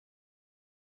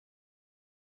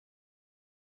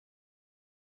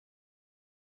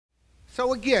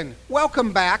So again,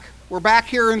 welcome back. We're back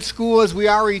here in school as we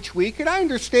are each week, and I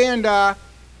understand,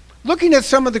 looking at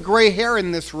some of the gray hair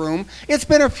in this room, it's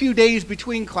been a few days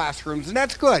between classrooms, and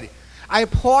that's good. I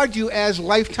applaud you as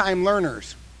lifetime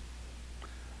learners.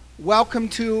 Welcome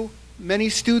to many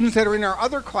students that are in our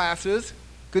other classes.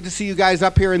 Good to see you guys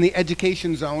up here in the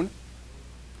education zone.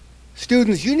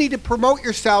 Students, you need to promote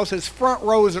yourselves as front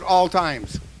rows at all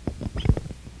times.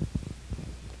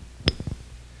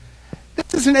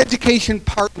 This is an education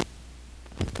partner,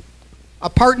 a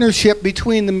partnership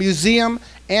between the museum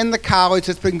and the college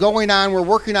that's been going on. We're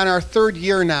working on our third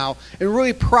year now, and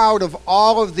really proud of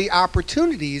all of the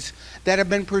opportunities that have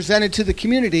been presented to the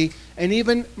community, and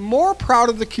even more proud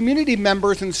of the community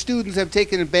members and students that have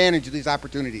taken advantage of these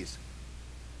opportunities.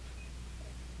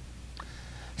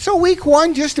 So week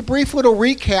one, just a brief little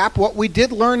recap, what we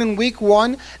did learn in week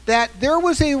one, that there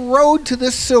was a road to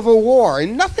this Civil War,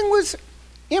 and nothing was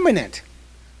imminent.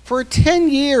 For 10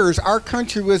 years, our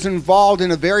country was involved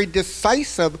in a very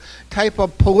decisive type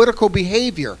of political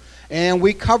behavior. And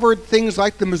we covered things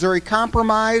like the Missouri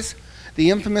Compromise, the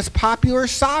infamous popular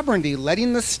sovereignty,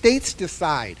 letting the states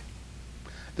decide,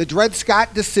 the Dred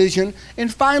Scott decision,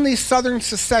 and finally Southern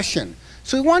secession.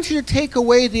 So we want you to take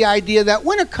away the idea that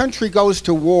when a country goes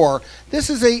to war, this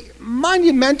is a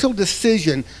monumental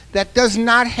decision that does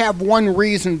not have one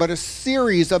reason, but a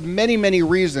series of many, many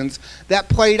reasons that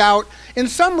played out in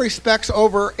some respects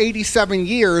over 87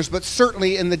 years, but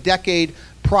certainly in the decade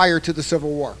prior to the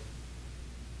Civil War.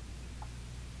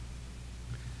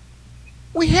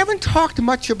 We haven't talked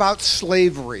much about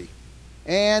slavery,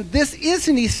 and this is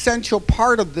an essential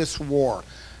part of this war.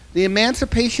 The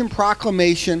Emancipation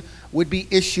Proclamation would be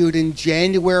issued in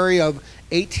January of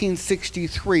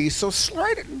 1863, so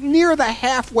right near the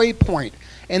halfway point,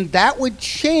 and that would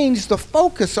change the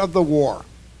focus of the war.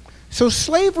 So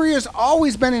slavery has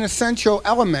always been an essential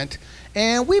element,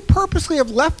 and we purposely have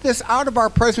left this out of our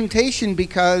presentation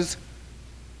because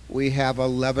we have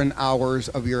 11 hours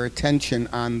of your attention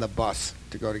on the bus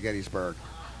to go to Gettysburg.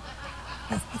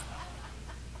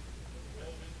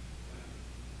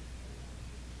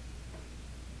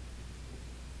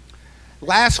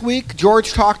 Last week,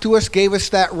 George talked to us, gave us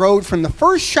that road from the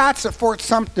first shots at Fort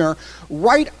Sumter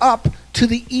right up to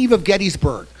the eve of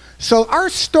Gettysburg. So our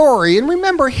story, and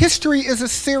remember, history is a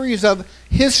series of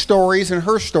his stories and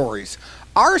her stories.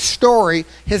 Our story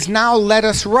has now led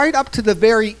us right up to the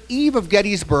very eve of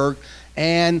Gettysburg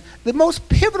and the most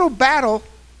pivotal battle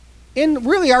in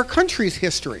really our country's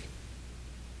history.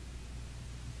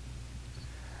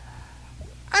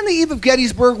 On the eve of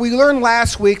Gettysburg, we learned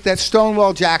last week that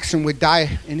Stonewall Jackson would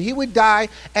die, and he would die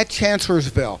at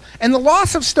Chancellorsville. And the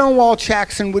loss of Stonewall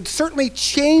Jackson would certainly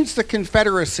change the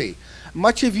Confederacy.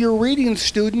 Much of your reading,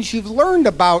 students, you've learned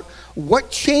about what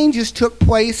changes took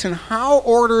place and how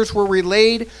orders were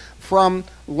relayed from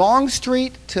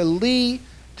Longstreet to Lee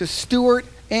to Stuart,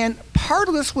 and part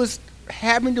of this was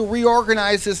having to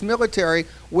reorganize this military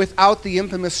without the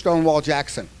infamous Stonewall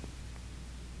Jackson.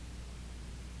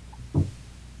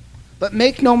 But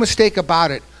make no mistake about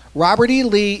it, Robert E.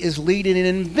 Lee is leading an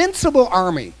invincible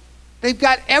army. They've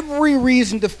got every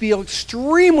reason to feel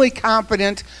extremely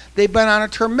confident. They've been on a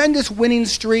tremendous winning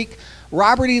streak.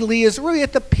 Robert E. Lee is really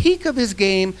at the peak of his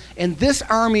game, and this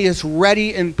army is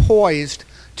ready and poised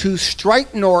to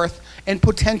strike north and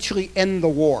potentially end the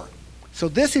war. So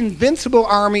this invincible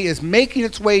army is making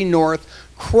its way north,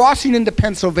 crossing into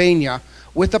Pennsylvania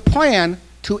with a plan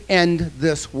to end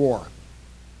this war.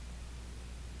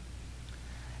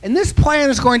 And this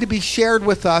plan is going to be shared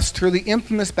with us through the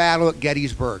infamous Battle at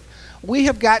Gettysburg. We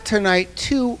have got tonight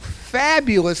two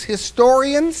fabulous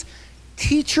historians,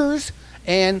 teachers,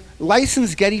 and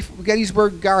licensed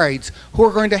Gettysburg guides who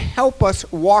are going to help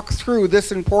us walk through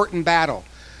this important battle.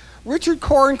 Richard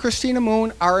Corr and Christina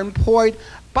Moon are employed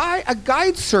by a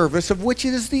guide service of which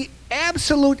it is the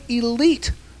absolute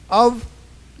elite of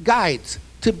guides.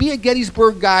 To be a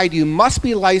Gettysburg guide, you must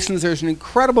be licensed. There's an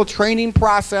incredible training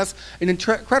process, an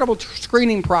incredible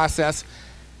screening process.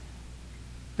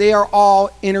 They are all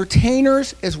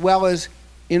entertainers as well as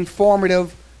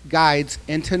informative guides.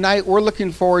 And tonight we're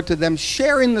looking forward to them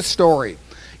sharing the story.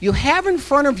 You have in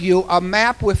front of you a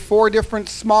map with 4 different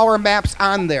smaller maps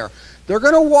on there. They're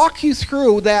going to walk you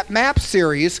through that map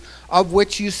series, of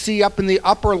which you see up in the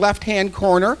upper left-hand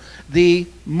corner the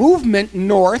movement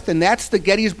north, and that's the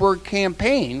Gettysburg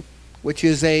Campaign, which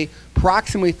is a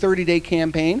approximately 30-day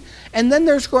campaign. And then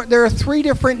there are 3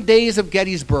 different days of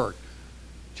Gettysburg,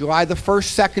 July the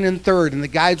 1st, 2nd, and 3rd, and the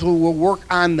guides will work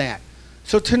on that.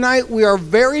 So tonight we are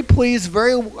very pleased,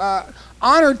 very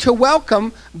honored to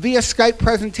welcome via Skype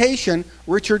presentation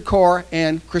Richard Corr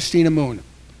and Christina Moon.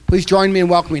 Please join me in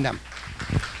welcoming them.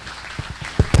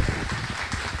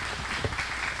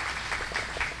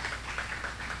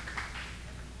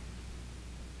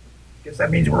 that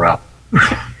means we're up.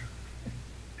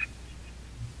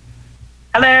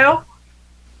 Hello.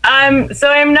 So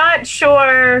I'm not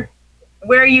sure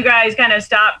where you guys kind of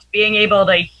stopped being able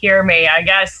to hear me. I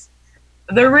guess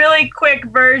the really quick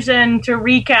version to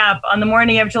recap on the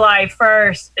morning of July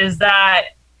 1st is that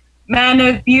men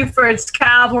of Buford's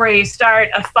cavalry start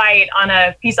a fight on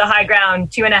a piece of high ground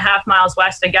 2.5 miles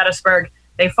west of Gettysburg.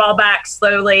 They fall back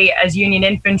slowly as Union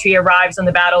infantry arrives on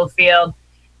the battlefield.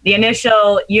 The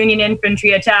initial Union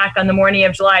infantry attack on the morning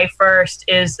of July 1st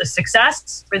is a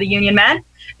success for the Union men.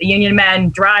 The Union men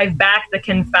drive back the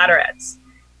Confederates.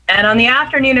 And on the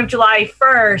afternoon of July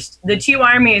 1st, the two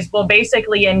armies will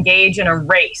basically engage in a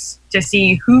race to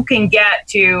see who can get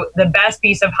to the best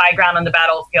piece of high ground on the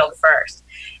battlefield first.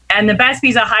 And the best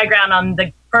piece of high ground on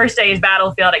the first day's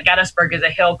battlefield at Gettysburg is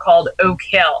a hill called Oak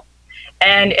Hill.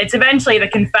 And it's eventually the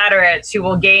Confederates who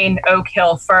will gain Oak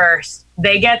Hill first.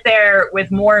 They get there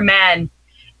with more men.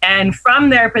 And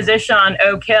from their position on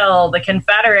Oak Hill, the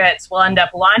Confederates will end up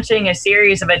launching a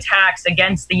series of attacks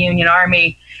against the Union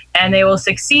Army, and they will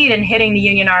succeed in hitting the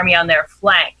Union Army on their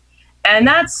flank. And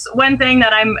that's one thing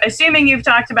that I'm assuming you've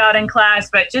talked about in class,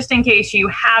 but just in case you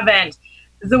haven't,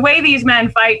 the way these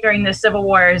men fight during the Civil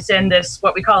War is in this,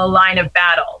 what we call a line of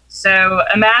battle. So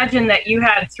imagine that you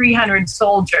had 300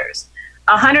 soldiers.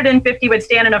 150 would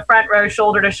stand in a front row,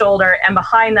 shoulder to shoulder, and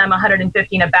behind them,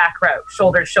 150 in a back row,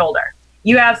 shoulder to shoulder.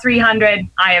 You have 300,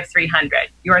 I have 300.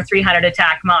 Your 300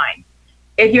 attack mine.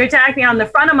 If you attack me on the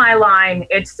front of my line,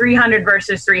 it's 300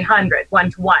 versus 300,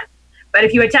 1 to 1. But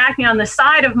if you attack me on the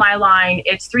side of my line,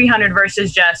 it's 300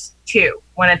 versus just 2,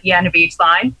 1 at the end of each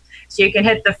line. So you can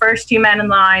hit the first 2 men in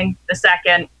line, the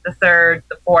second, the third,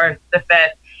 the fourth, the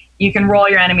fifth. You can roll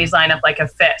your enemy's line up like a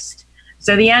fist.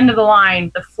 So the end of the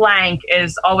line, the flank,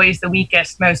 is always the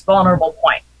weakest, most vulnerable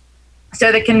point.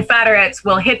 So the Confederates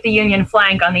will hit the Union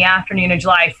flank on the afternoon of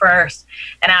July 1st.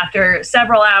 And after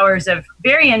several hours of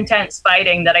very intense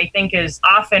fighting that I think is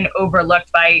often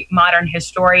overlooked by modern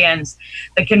historians,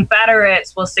 the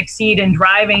Confederates will succeed in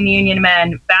driving the Union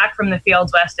men back from the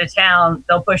fields west of town.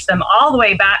 They'll push them all the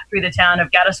way back through the town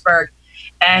of Gettysburg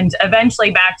and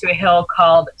eventually back to a hill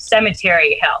called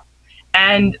Cemetery Hill.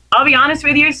 And I'll be honest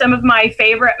with you, some of my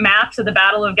favorite maps of the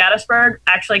Battle of Gettysburg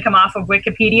actually come off of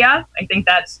Wikipedia. I think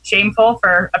that's shameful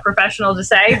for a professional to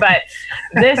say, but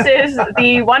this is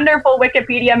the wonderful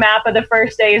Wikipedia map of the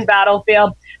first day's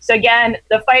battlefield. So again,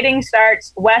 the fighting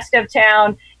starts west of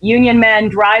town. Union men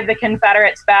drive the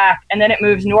Confederates back, and then it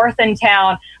moves north in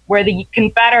town, where the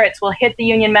Confederates will hit the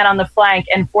Union men on the flank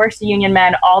and force the Union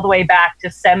men all the way back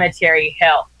to Cemetery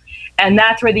Hill. And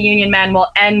that's where the Union men will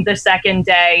end the second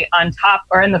day on top,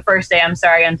 or in the first day, I'm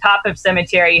sorry, on top of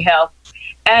Cemetery Hill.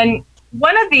 And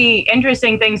one of the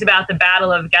interesting things about the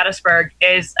Battle of Gettysburg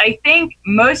is I think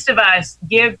most of us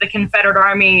give the Confederate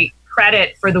Army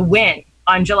credit for the win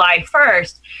on July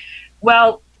 1st.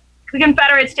 Well, the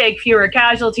Confederates take fewer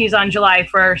casualties on July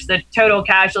 1st. The total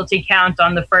casualty count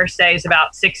on the first day is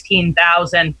about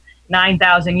 16,000,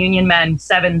 9,000 Union men,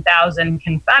 7,000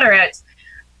 Confederates.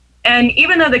 And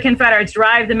even though the Confederates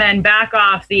drive the men back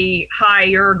off the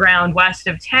higher ground west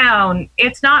of town,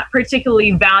 it's not particularly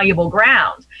valuable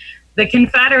ground. The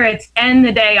Confederates end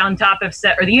the day on top of,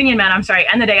 or the Union men, I'm sorry,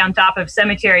 end the day on top of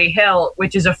Cemetery Hill,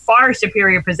 which is a far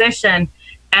superior position.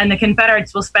 And the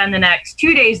Confederates will spend the next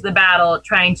 2 days of the battle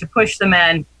trying to push the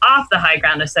men off the high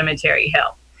ground of Cemetery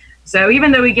Hill. So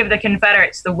even though we give the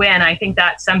Confederates the win, I think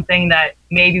that's something that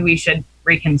maybe we should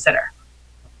reconsider.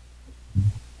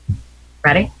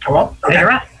 Ready? Well, okay.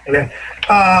 You're up. Okay.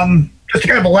 Just to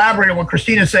kind of elaborate on what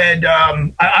Christina said,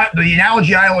 the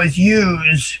analogy I always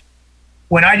use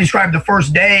when I describe the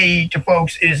first day to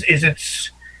folks is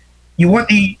it's you want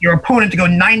your opponent to go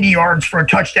 90 yards for a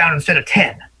touchdown instead of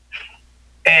 10.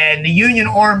 And the Union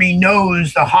Army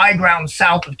knows the high ground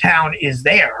south of town is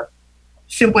there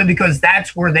simply because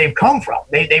that's where they've come from.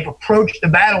 They've approached the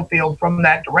battlefield from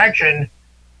that direction.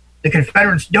 The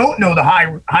Confederates don't know the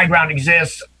high ground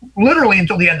exists literally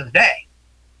until the end of the day.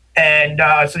 And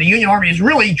so the Union Army is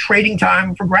really trading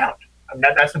time for ground. I mean,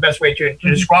 that's the best way to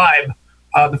describe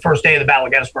the first day of the Battle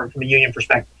of Gettysburg from a Union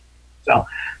perspective.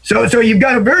 So you've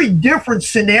got a very different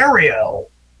scenario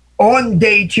on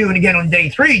day 2 and again on day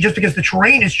 3, just because the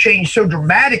terrain has changed so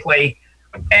dramatically.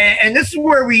 And this is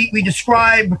where we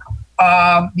describe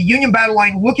the Union battle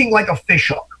line looking like a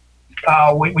fishhook.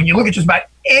 When you look at just about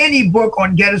any book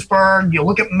on Gettysburg, you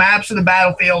look at maps of the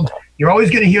battlefield, you're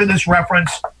always going to hear this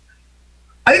reference.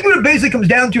 I think what it basically comes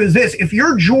down to is this. If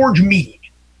you're George Meade,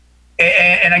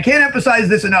 and I can't emphasize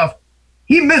this enough,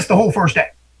 he missed the whole first day.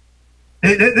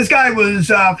 This guy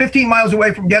was 15 miles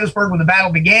away from Gettysburg when the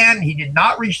battle began. He did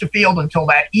not reach the field until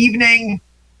that evening.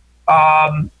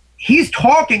 he's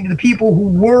talking to the people who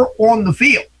were on the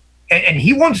field, and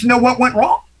he wants to know what went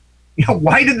wrong.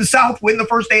 Why did the South win the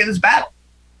first day of this battle?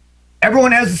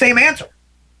 Everyone has the same answer.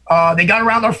 They got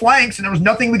around our flanks, and there was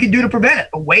nothing we could do to prevent it.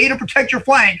 The way to protect your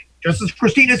flank, just as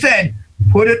Christina said,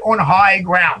 put it on high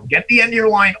ground. Get the end of your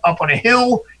line up on a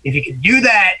hill. If you can do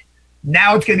that,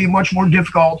 now it's going to be much more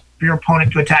difficult for your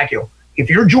opponent to attack you. If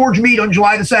you're George Meade on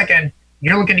July the 2nd,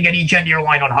 you're looking to get each end of your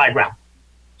line on high ground.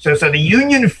 So the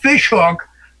Union fishhook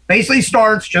basically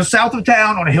starts just south of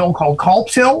town on a hill called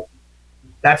Culp's Hill.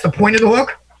 That's the point of the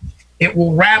hook. It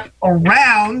will wrap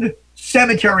around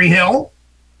Cemetery Hill.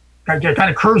 It kind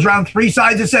of curves around three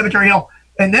sides of Cemetery Hill.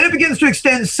 And then it begins to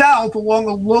extend south along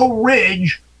a low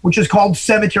ridge, which is called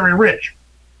Cemetery Ridge.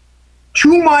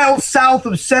 2 miles south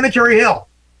of Cemetery Hill,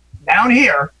 down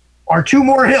here, are two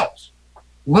more hills,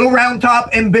 Little Round Top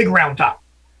and Big Round Top.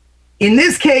 In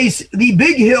this case, the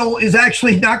big hill is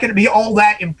actually not going to be all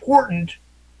that important,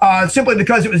 simply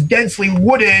because it was densely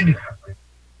wooded,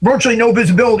 virtually no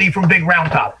visibility from Big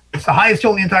Round Top. It's the highest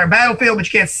hill in the entire battlefield,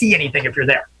 but you can't see anything if you're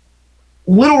there.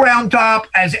 Little Round Top,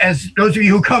 as those of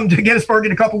you who come to Gettysburg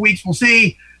in a couple weeks will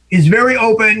see, is very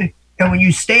open. And when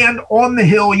you stand on the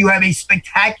hill, you have a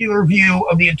spectacular view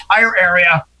of the entire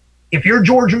area. If you're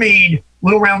George Meade,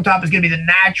 Little Round Top is going to be the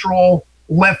natural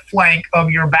left flank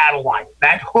of your battle line.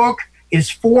 That hook is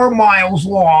 4 miles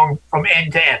long from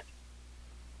end to end.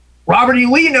 Robert E.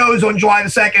 Lee knows on July the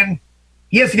 2nd,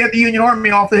 he has to get the Union Army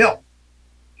off the hill.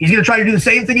 He's going to try to do the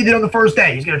same thing he did on the first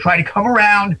day. He's going to try to come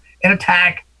around and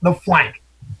attack the flank.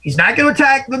 He's not going to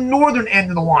attack the northern end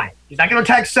of the line. He's not going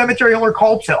to attack Cemetery Hill or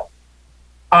Culp's Hill.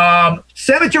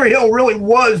 Cemetery Hill really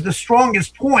was the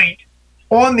strongest point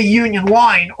on the Union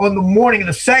line on the morning of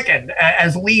the 2nd,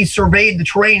 as Lee surveyed the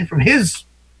terrain from his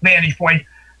vantage point.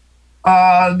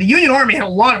 The Union Army had a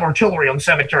lot of artillery on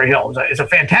Cemetery Hill. It's a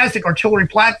fantastic artillery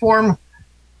platform.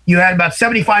 You had about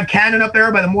 75 cannon up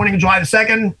there by the morning of July the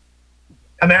 2nd.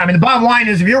 I mean, the bottom line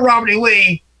is, if you're Robert E.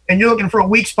 Lee and you're looking for a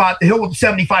weak spot, the hill with the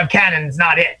 75 cannon is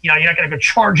not it. You're not going to go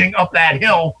charging up that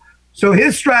hill. So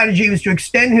his strategy was to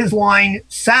extend his line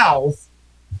south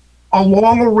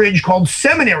along a ridge called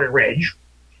Seminary Ridge,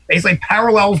 basically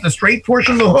parallels the straight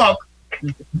portion of the hook,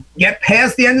 get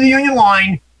past the end of the Union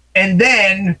line, and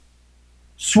then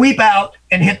sweep out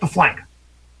and hit the flank.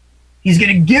 He's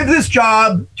going to give this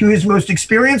job to his most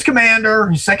experienced commander,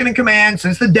 his second in command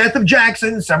since the death of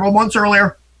Jackson several months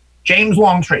earlier, James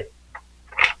Longstreet.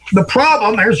 The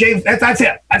problem, there's James, that's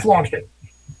it. That's Longstreet.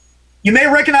 You may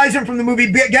recognize him from the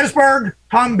movie Gettysburg.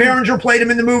 Tom Berenger played him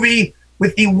in the movie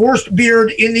with the worst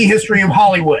beard in the history of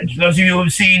Hollywood. Those of you who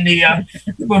have seen the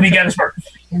movie Gettysburg.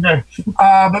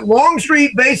 But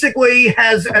Longstreet basically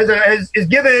is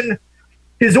given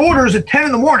his orders at 10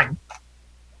 in the morning,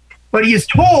 but he is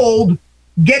told,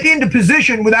 get into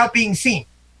position without being seen.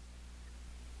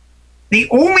 The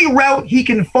only route he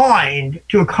can find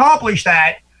to accomplish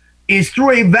that is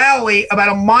through a valley about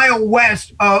a mile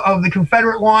west of the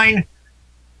Confederate line.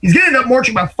 He's going to end up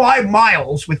marching about 5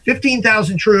 miles with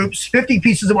 15,000 troops, 50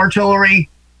 pieces of artillery.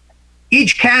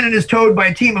 Each cannon is towed by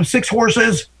a team of 6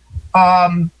 horses,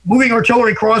 moving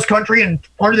artillery cross-country, and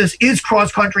part of this is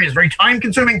cross-country. It's very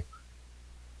time-consuming.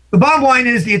 The bottom line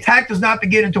is the attack does not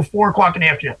begin until 4 o'clock in the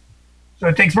afternoon. So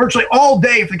it takes virtually all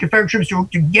day for the Confederate troops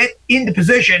to get into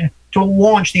position to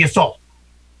launch the assault.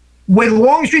 When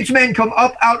Longstreet's men come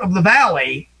up out of the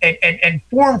valley and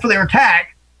form for their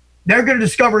attack, they're going to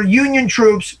discover Union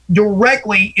troops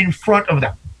directly in front of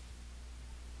them.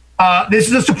 This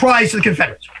is a surprise to the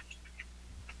Confederates.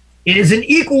 It is an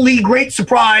equally great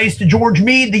surprise to George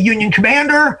Meade, the Union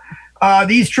commander.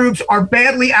 These troops are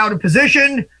badly out of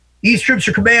position. These troops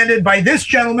are commanded by this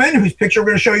gentleman, whose picture we're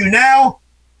going to show you now.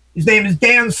 His name is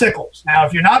Dan Sickles. Now,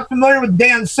 if you're not familiar with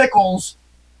Dan Sickles,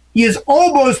 he is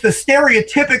almost the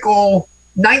stereotypical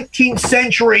 19th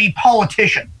century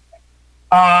politician.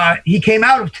 He came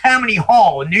out of Tammany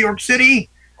Hall in New York City.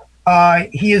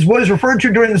 He is what is referred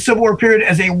to during the Civil War period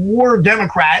as a war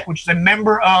Democrat, which is a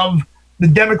member of the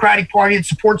Democratic Party that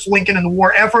supports Lincoln in the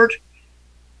war effort.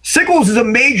 Sickles is a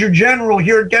major general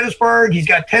here at Gettysburg. He's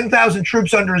got 10,000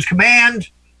 troops under his command.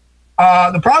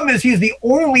 The problem is he's the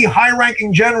only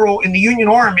high-ranking general in the Union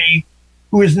Army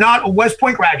who is not a West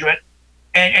Point graduate,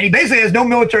 and he basically has no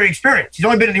military experience. He's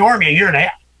only been in the Army a year and a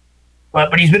half.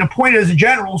 But he's been appointed as a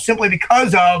general simply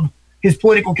because of his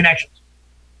political connections.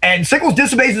 And Sickles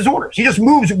disobeys his orders. He just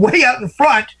moves way out in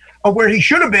front of where he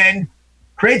should have been,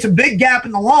 creates a big gap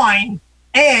in the line,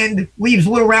 and leaves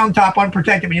Little Round Top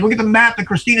unprotected. When you look at the map that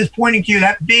Christina's pointing to,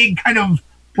 that big kind of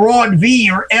broad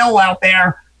V or L out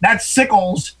there, that's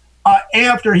Sickles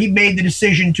after he made the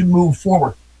decision to move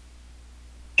forward.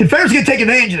 Confederates are going to take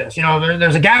advantage of this. You know,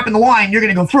 there's a gap in the line, you're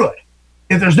going to go through it.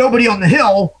 If there's nobody on the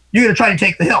hill, you're going to try to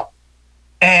take the hill.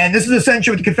 And this is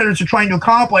essentially what the Confederates are trying to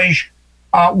accomplish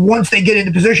once they get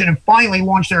into position and finally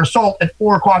launch their assault at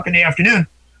 4 o'clock in the afternoon.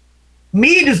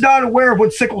 Meade is not aware of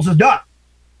what Sickles has done.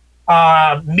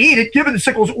 Meade had given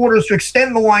Sickles orders to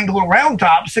extend the line to Little Round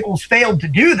Top. Sickles failed to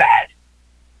do that.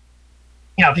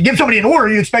 You know, if you give somebody an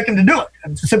order, you expect them to do it.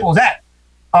 It's as simple as that.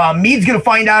 Meade's going to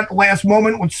find out at the last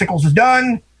moment what Sickles has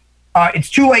done. It's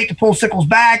too late to pull Sickles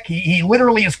back. He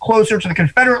literally is closer to the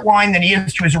Confederate line than he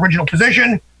is to his original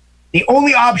position. The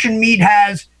only option Meade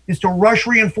has is to rush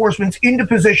reinforcements into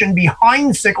position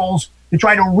behind Sickles to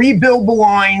try to rebuild the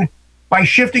line by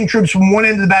shifting troops from one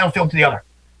end of the battlefield to the other.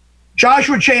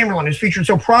 Joshua Chamberlain is featured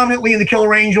so prominently in The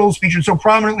Killer Angels, featured so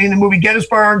prominently in the movie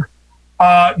Gettysburg.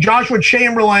 Joshua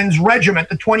Chamberlain's regiment,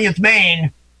 the 20th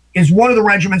Maine, is one of the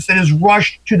regiments that is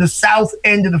rushed to the south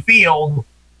end of the field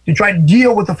to try to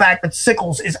deal with the fact that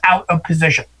Sickles is out of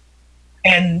position.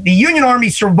 And the Union Army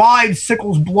survives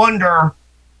Sickles' blunder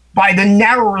by the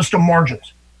narrowest of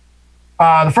margins.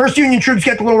 The first Union troops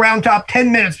get to Little Round Top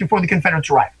 10 minutes before the Confederates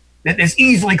arrive. This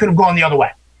easily could have gone the other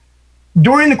way.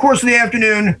 During the course of the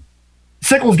afternoon,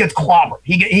 Sickles gets clobbered.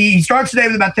 He starts today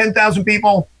with about 10,000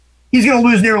 people. He's going to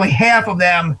lose nearly half of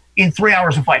them in 3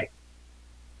 hours of fighting.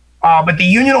 But the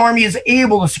Union Army is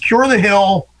able to secure the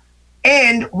hill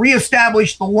and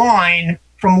reestablish the line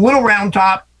from Little Round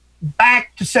Top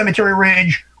back to Cemetery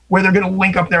Ridge, where they're going to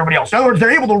link up with everybody else. In other words, they're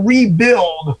able to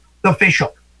rebuild the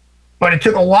fishhook. But it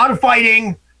took a lot of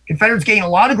fighting. Confederates gained a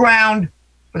lot of ground.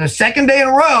 For the second day in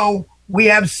a row, we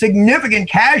have significant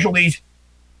casualties.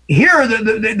 Here,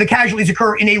 the casualties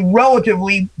occur in a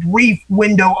relatively brief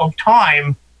window of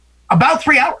time, about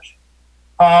 3 hours.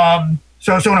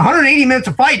 So in 180 minutes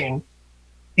of fighting,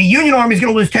 the Union Army is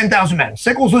going to lose 10,000 men.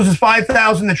 Sickles loses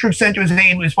 5,000. The troops sent to his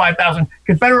aid lose 5,000.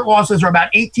 Confederate losses are about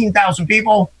 18,000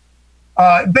 people.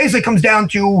 It basically comes down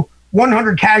to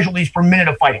 100 casualties per minute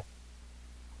of fighting.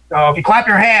 So if you clap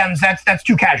your hands, that's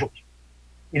 2 casualties.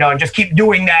 You know, and just keep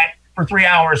doing that for 3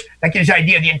 hours. That gives you an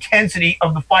idea of the intensity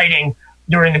of the fighting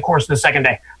during the course of the second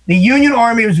day. The Union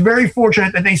Army was very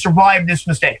fortunate that they survived this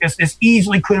mistake. This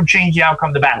easily could have changed the outcome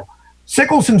of the battle.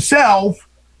 Sickles himself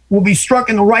will be struck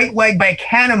in the right leg by a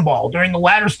cannonball during the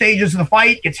latter stages of the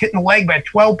fight. Gets hit in the leg by a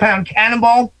 12-pound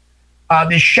cannonball.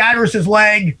 This shatters his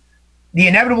leg. The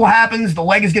inevitable happens. The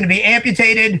leg is going to be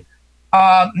amputated.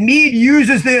 Meade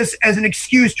uses this as an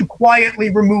excuse to quietly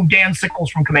remove Dan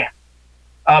Sickles from command.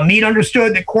 Meade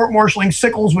understood that court-martialing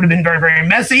Sickles would have been very, very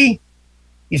messy.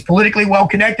 He's politically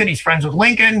well-connected. He's friends with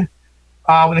Lincoln.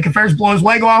 When the Confederates blow his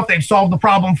leg off, they've solved the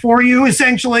problem for you,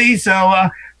 essentially.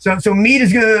 So Meade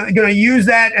is going to use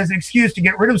that as an excuse to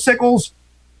get rid of Sickles.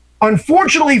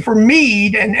 Unfortunately for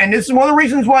Meade, and this is one of the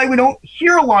reasons why we don't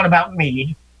hear a lot about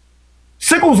Meade,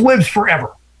 Sickles lives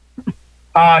forever.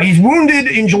 He's wounded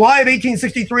in July of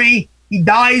 1863. He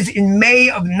dies in May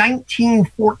of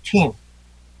 1914.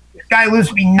 This guy lives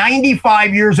to be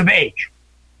 95 years of age.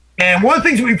 And one of the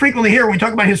things that we frequently hear when we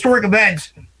talk about historic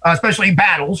events, especially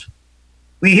battles,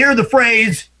 we hear the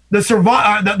phrase,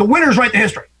 the winners write the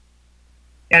history.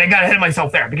 And I got ahead of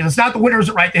myself there, because it's not the winners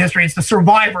that write the history, it's the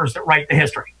survivors that write the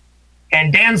history.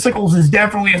 And Dan Sickles is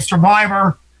definitely a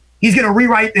survivor. He's going to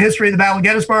rewrite the history of the Battle of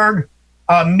Gettysburg.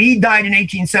 Meade died in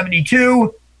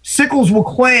 1872. Sickles will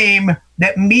claim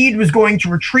that Meade was going to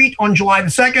retreat on July the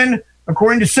 2nd.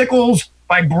 According to Sickles,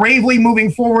 by bravely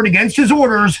moving forward against his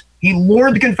orders, he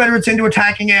lured the Confederates into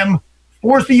attacking him,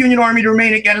 forced the Union Army to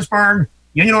remain at Gettysburg.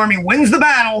 Union Army wins the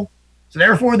battle. So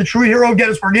therefore, the true hero of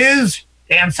Gettysburg is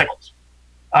Dan Sickles.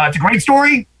 It's a great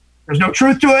story. There's no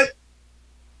truth to it.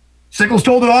 Sickles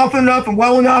told it often enough and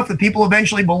well enough that people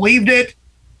eventually believed it.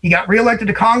 He got reelected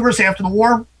to Congress after the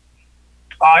war.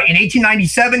 In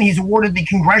 1897, he's awarded the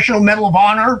Congressional Medal of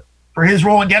Honor for his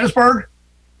role at Gettysburg.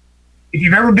 If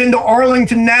you've ever been to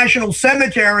Arlington National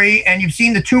Cemetery and you've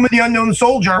seen the Tomb of the Unknown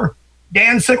Soldier,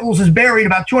 Dan Sickles is buried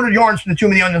about 200 yards from the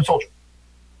Tomb of the Unknown Soldier.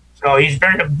 So he's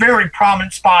buried in a very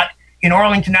prominent spot in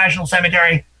Arlington National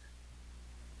Cemetery.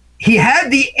 He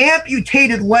had the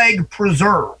amputated leg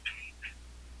preserved,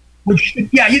 which,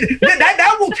 yeah,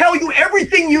 that will tell you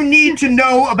everything you need to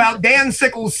know about Dan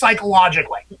Sickles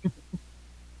psychologically.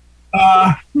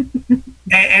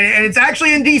 And it's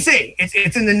actually in D.C.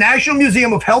 It's in the National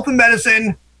Museum of Health and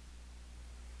Medicine.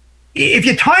 If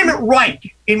you time it right,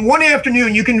 in one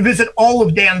afternoon, you can visit all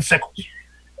of Dan Sickles.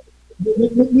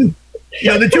 You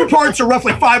know, the two parts are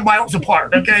roughly 5 miles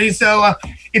apart, okay? So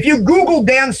if you Google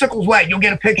Dan Sickles' leg, you'll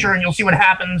get a picture and you'll see what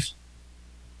happens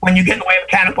when you get in the way of a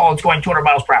cannonball that's going 200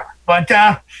 miles per hour. But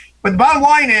the bottom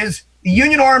line is the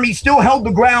Union Army still held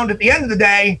the ground at the end of the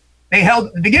day. They held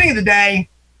at the beginning of the day.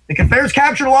 The Confederates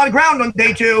captured a lot of ground on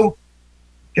day 2.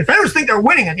 Confederates think they're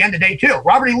winning at the end of day 2.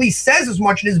 Robert E. Lee says as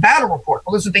much in his battle report.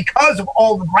 Well, this is because of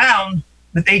all the ground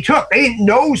that they took. They didn't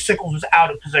know Sickles was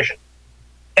out of position.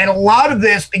 And a lot of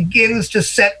this begins to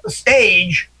set the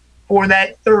stage for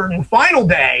that third and final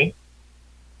day,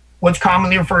 what's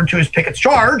commonly referred to as Pickett's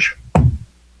Charge.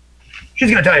 She's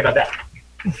going to tell you about that.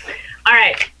 All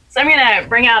right. So I'm going to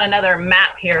bring out another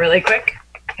map here really quick,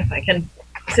 if I can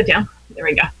sit down. There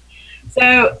we go.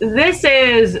 So this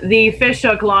is the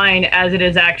fishhook line as it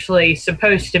is actually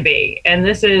supposed to be. And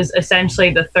this is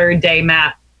essentially the third day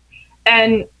map.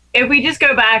 And if we just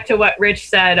go back to what Rich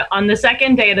said, on the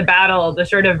second day of the battle, the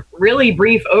sort of really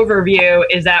brief overview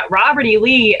is that Robert E.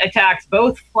 Lee attacks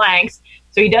both flanks.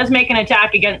 So he does make an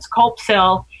attack against Culp's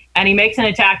Hill, and he makes an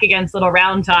attack against Little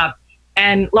Round Top.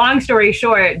 And long story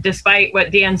short, despite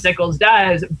what Dan Sickles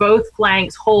does, both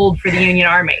flanks hold for the Union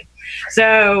Army.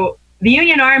 So the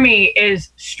Union Army is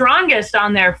strongest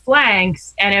on their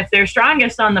flanks, and if they're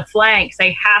strongest on the flanks,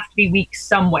 they have to be weak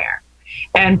somewhere.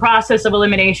 And process of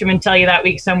elimination would tell you that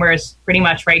weak somewhere is pretty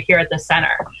much right here at the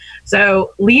center.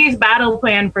 So Lee's battle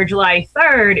plan for July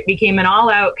 3rd became an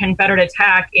all-out Confederate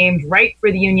attack aimed right for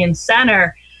the Union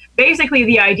center. Basically,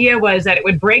 the idea was that it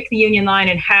would break the Union line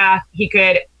in half. He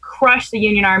could crush the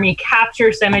Union Army,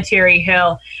 capture Cemetery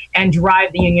Hill, and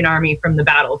drive the Union Army from the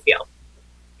battlefield.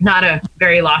 Not a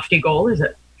very lofty goal, is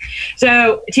it?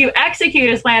 So to execute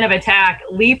his plan of attack,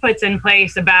 Lee puts in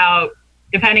place about,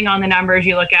 depending on the numbers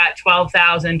you look at,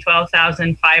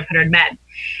 12,500 men.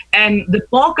 And the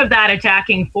bulk of that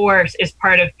attacking force is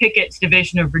part of Pickett's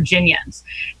division of Virginians.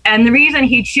 And the reason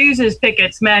he chooses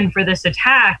Pickett's men for this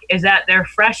attack is that they're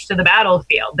fresh to the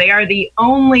battlefield. They are the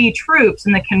only troops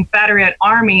in the Confederate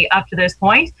Army up to this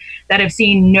point that have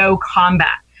seen no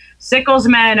combat. Sickles'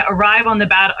 men arrive on the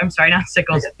battle. I'm sorry, not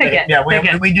Sickles. Pickett. Yeah, we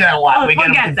do that a lot. Oh, we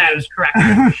get that. Correct.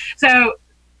 So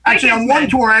actually, on one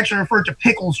tour, I actually referred to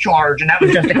Pickles' Charge, and that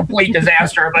was just a complete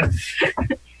disaster. But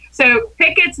so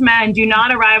Pickett's men do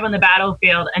not arrive on the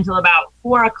battlefield until about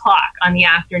 4 o'clock on the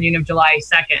afternoon of July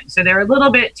 2nd. So they're a little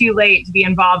bit too late to be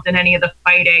involved in any of the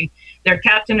fighting. They're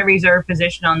kept in a reserve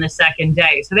position on the second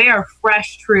day. So they are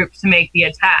fresh troops to make the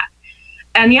attack.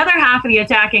 And the other half of the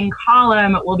attacking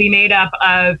column will be made up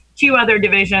of 2 other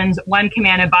divisions, one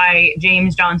commanded by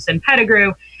James Johnson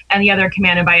Pettigrew, and the other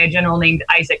commanded by a general named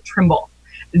Isaac Trimble.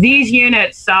 These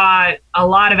units saw a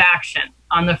lot of action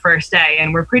on the first day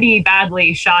and were pretty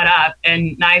badly shot up,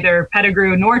 and neither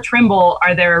Pettigrew nor Trimble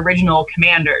are their original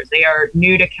commanders. They are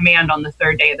new to command on the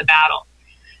third day of the battle.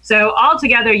 So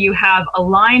altogether, you have a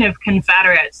line of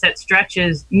Confederates that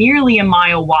stretches nearly a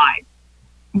mile wide.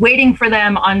 Waiting for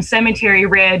them on Cemetery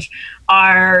Ridge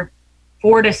are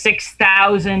 4,000 to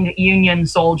 6,000 Union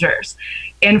soldiers.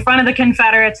 In front of the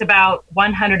Confederates, about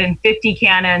 150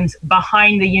 cannons.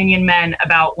 Behind the Union men,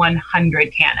 about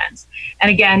 100 cannons. And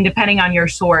again, depending on your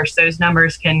source, those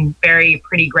numbers can vary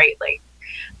pretty greatly.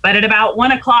 But at about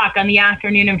 1 o'clock on the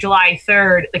afternoon of July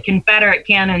 3rd, the Confederate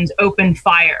cannons opened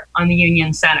fire on the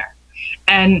Union center.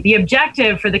 And the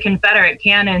objective for the Confederate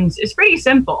cannons is pretty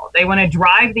simple. They want to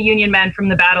drive the Union men from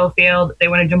the battlefield, they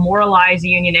want to demoralize the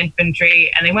Union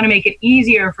infantry, and they want to make it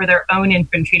easier for their own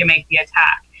infantry to make the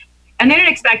attack. And they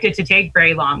didn't expect it to take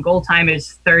very long. Goal time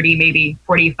is 30, maybe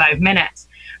 45 minutes.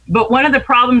 But one of the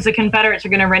problems the Confederates are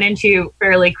going to run into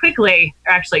fairly quickly,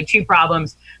 or actually 2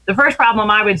 problems. The first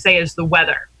problem, I would say, is the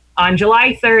weather. On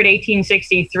July 3rd,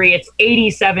 1863, it's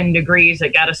 87 degrees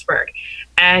at Gettysburg.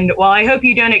 And while I hope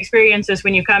you don't experience this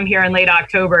when you come here in late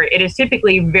October, it is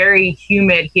typically very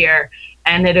humid here,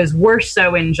 and it is worse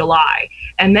so in July.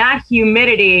 And that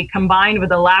humidity, combined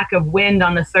with a lack of wind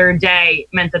on the third day,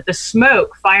 meant that the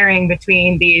smoke firing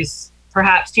between these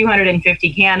perhaps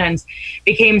 250 cannons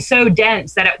became so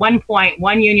dense that at one point,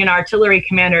 one Union artillery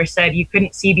commander said you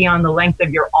couldn't see beyond the length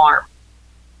of your arm.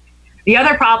 The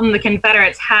other problem the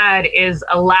Confederates had is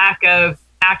a lack of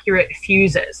accurate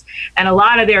fuses. And a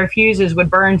lot of their fuses would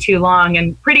burn too long.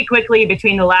 And pretty quickly,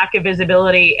 between the lack of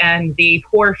visibility and the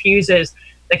poor fuses,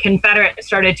 the Confederates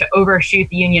started to overshoot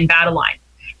the Union battle line.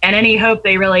 And any hope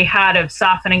they really had of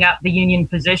softening up the Union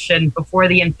position before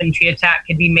the infantry attack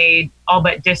could be made all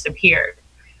but disappeared.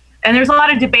 And there's a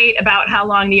lot of debate about how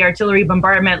long the artillery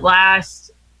bombardment lasts.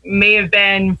 May have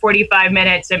been 45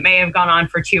 minutes. It may have gone on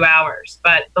for 2 hours.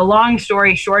 But the long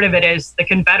story short of it is the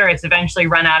Confederates eventually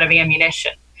run out of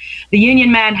ammunition. The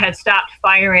Union men had stopped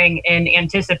firing in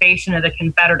anticipation of the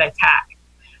Confederate attack.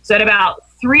 So at about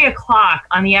 3 o'clock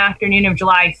on the afternoon of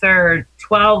July 3rd,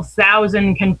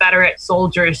 12,000 Confederate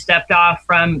soldiers stepped off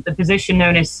from the position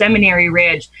known as Seminary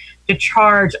Ridge to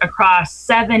charge across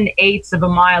 7/8 of a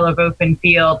mile of open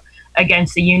field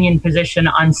against the Union position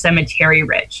on Cemetery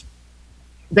Ridge.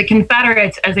 The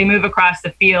Confederates, as they move across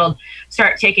the field,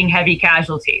 start taking heavy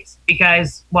casualties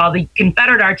because while the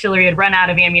Confederate artillery had run out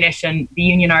of ammunition, the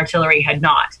Union artillery had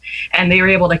not. And they were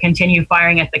able to continue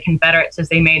firing at the Confederates as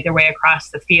they made their way across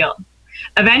the field.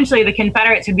 Eventually, the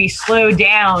Confederates would be slowed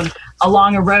down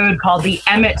along a road called the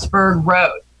Emmitsburg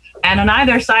Road. And on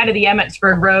either side of the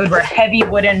Emmitsburg Road were heavy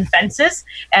wooden fences,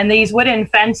 and these wooden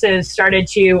fences started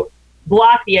to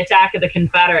block the attack of the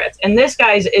Confederates. And this,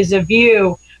 guys, is a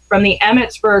view from the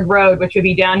Emmitsburg Road, which would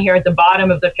be down here at the bottom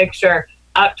of the picture,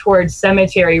 up towards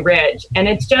Cemetery Ridge. And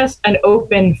it's just an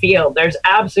open field. There's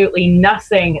absolutely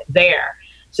nothing there.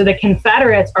 So the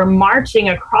Confederates are marching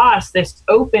across this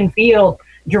open field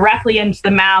directly into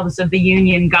the mouths of the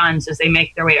Union guns as they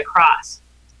make their way across.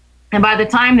 And by the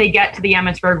time they get to the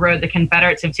Emmitsburg Road, the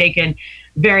Confederates have taken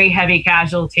very heavy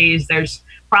casualties. There's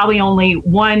probably only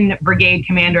one brigade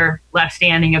commander left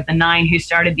standing of the 9 who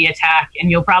started the attack.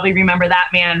 And you'll probably remember that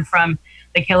man from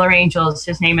the Killer Angels.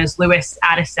 His name is Lewis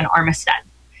Addison Armistead.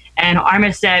 And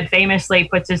Armistead famously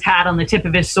puts his hat on the tip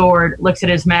of his sword, looks at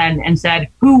his men and said,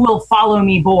 "Who will follow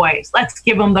me, boys? Let's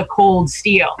give them the cold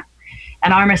steel."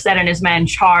 And Armistead and his men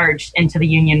charged into the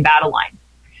Union battle line.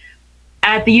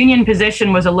 At the Union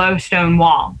position was a low stone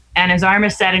wall. And as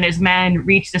Armistead and his men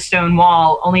reached the stone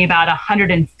wall, only about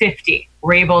 150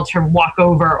 were able to walk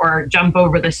over or jump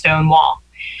over the stone wall.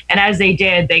 And as they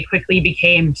did, they quickly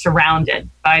became surrounded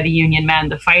by the Union men.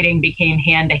 The fighting became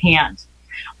hand to hand.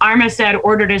 Armistead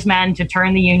ordered his men to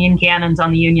turn the Union cannons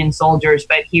on the Union soldiers,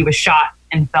 but he was shot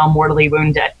and fell mortally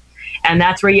wounded. And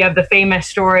that's where you have the famous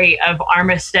story of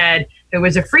Armistead, who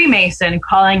was a Freemason,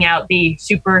 calling out the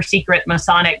super secret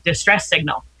Masonic distress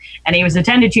signal. And he was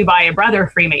attended to by a brother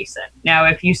Freemason. Now,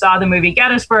 if you saw the movie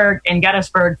Gettysburg, in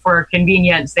Gettysburg, for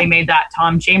convenience, they made that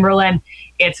Tom Chamberlain.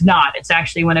 It's not. It's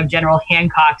actually one of General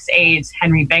Hancock's aides,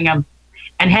 Henry Bingham.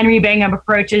 And Henry Bingham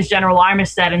approaches General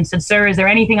Armistead and said, "Sir, is there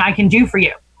anything I can do for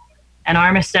you?" And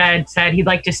Armistead said he'd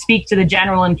like to speak to the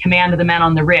general in command of the men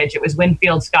on the ridge. It was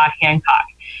Winfield Scott Hancock.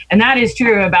 And that is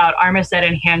true about Armistead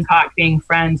and Hancock being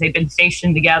friends. They'd been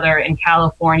stationed together in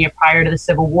California prior to the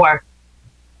Civil War.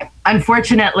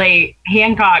 Unfortunately,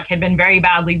 Hancock had been very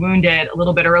badly wounded a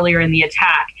little bit earlier in the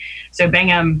attack, so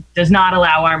Bingham does not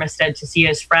allow Armistead to see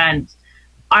his friend.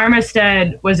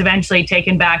 Armistead was eventually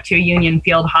taken back to a Union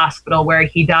field hospital where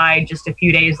he died just a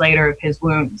few days later of his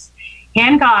wounds.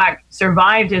 Hancock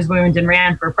survived his wounds and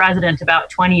ran for president about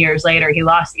 20 years later. He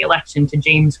lost the election to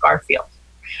James Garfield.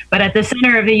 But at the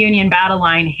center of the Union battle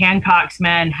line, Hancock's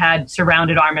men had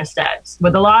surrounded Armistead.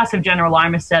 With the loss of General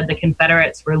Armistead, the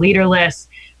Confederates were leaderless.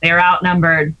 They are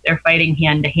outnumbered. They're fighting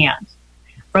hand to hand.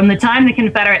 From the time the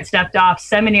Confederates stepped off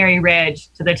Seminary Ridge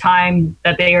to the time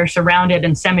that they are surrounded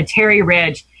in Cemetery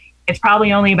Ridge, it's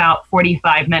probably only about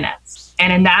 45 minutes.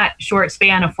 And in that short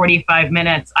span of 45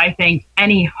 minutes, I think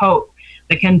any hope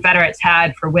the Confederates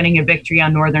had for winning a victory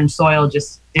on Northern soil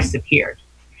just disappeared.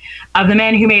 Of the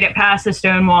men who made it past the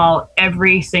stone wall,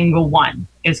 every single one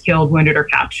is killed, wounded, or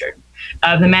captured.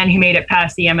 Of the men who made it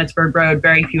past the Emmitsburg Road,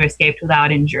 very few escaped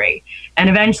without injury. And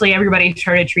eventually everybody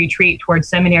started to retreat towards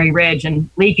Seminary Ridge, and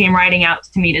Lee came riding out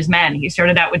to meet his men. He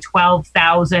started out with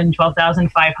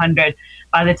 12,500.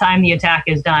 By the time the attack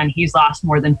is done, he's lost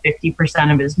more than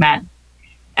 50% of his men.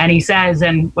 And he says,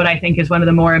 and what I think is one of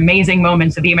the more amazing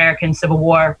moments of the American Civil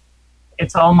War,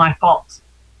 "It's all my fault.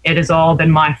 It has all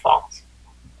been my fault."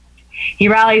 He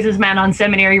rallies his men on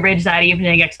Seminary Ridge that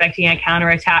evening, expecting a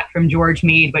counterattack from George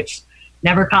Meade, which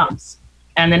never comes.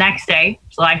 And the next day,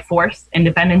 July 4th,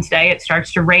 Independence Day, it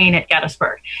starts to rain at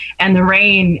Gettysburg. And the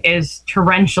rain is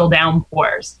torrential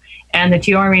downpours. And the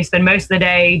two armies spend most of the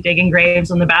day digging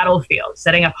graves on the battlefield,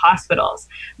 setting up hospitals.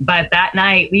 But that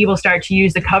night, Lee will start to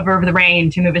use the cover of the rain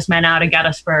to move his men out of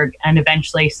Gettysburg and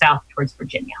eventually south towards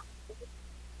Virginia.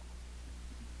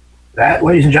 That,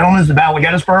 ladies and gentlemen, is the Battle of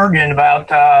Gettysburg in about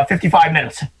 55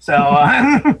 minutes. So,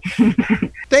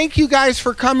 Thank you guys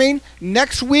for coming.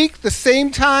 Next week, the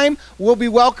same time, we'll be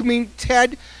welcoming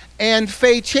Ted and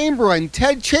Faye Chamberlain.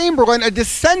 Ted Chamberlain, a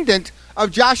descendant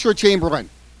of Joshua Chamberlain.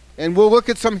 And we'll look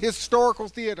at some historical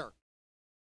theater.